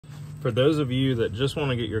for those of you that just want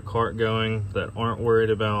to get your cart going, that aren't worried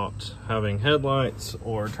about having headlights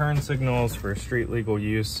or turn signals for street legal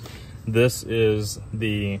use, this is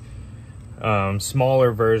the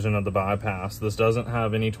smaller version of the bypass. This doesn't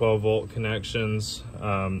have any 12-volt connections.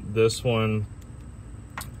 This one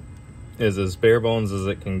is as bare bones as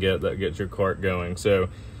it can get that gets your cart going. So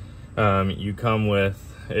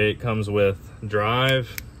it comes with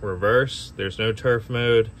drive, reverse, there's no turf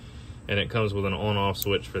mode, and it comes with an on-off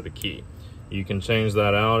switch for the key. You can change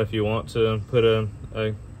that out if you want to put a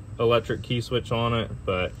electric key switch on it,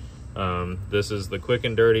 but this is the quick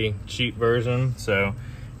and dirty cheap version. So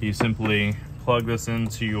you simply plug this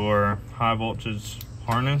into your high voltage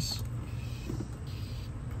harness,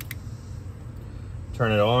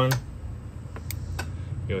 turn it on,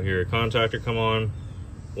 you'll hear a contactor come on.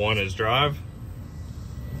 One is drive,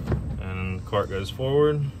 and the cart goes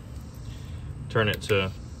forward. Turn it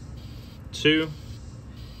to 2,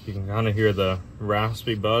 you can kind of hear the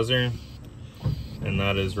raspy buzzer, and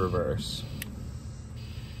that is reverse.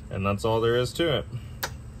 And that's all there is to it.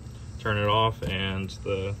 Turn it off and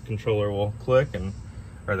the controller will click,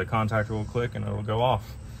 or the contactor will click, and it'll go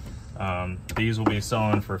off. These will be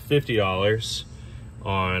selling for $50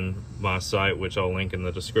 on my site, which I'll link in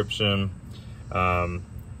the description.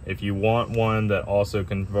 If you want one that also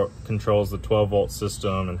controls the 12-volt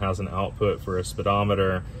system and has an output for a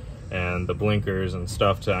speedometer and the blinkers and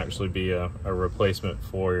stuff to actually be a replacement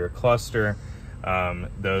for your cluster,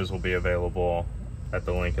 those will be available at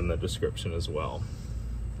the link in the description as well.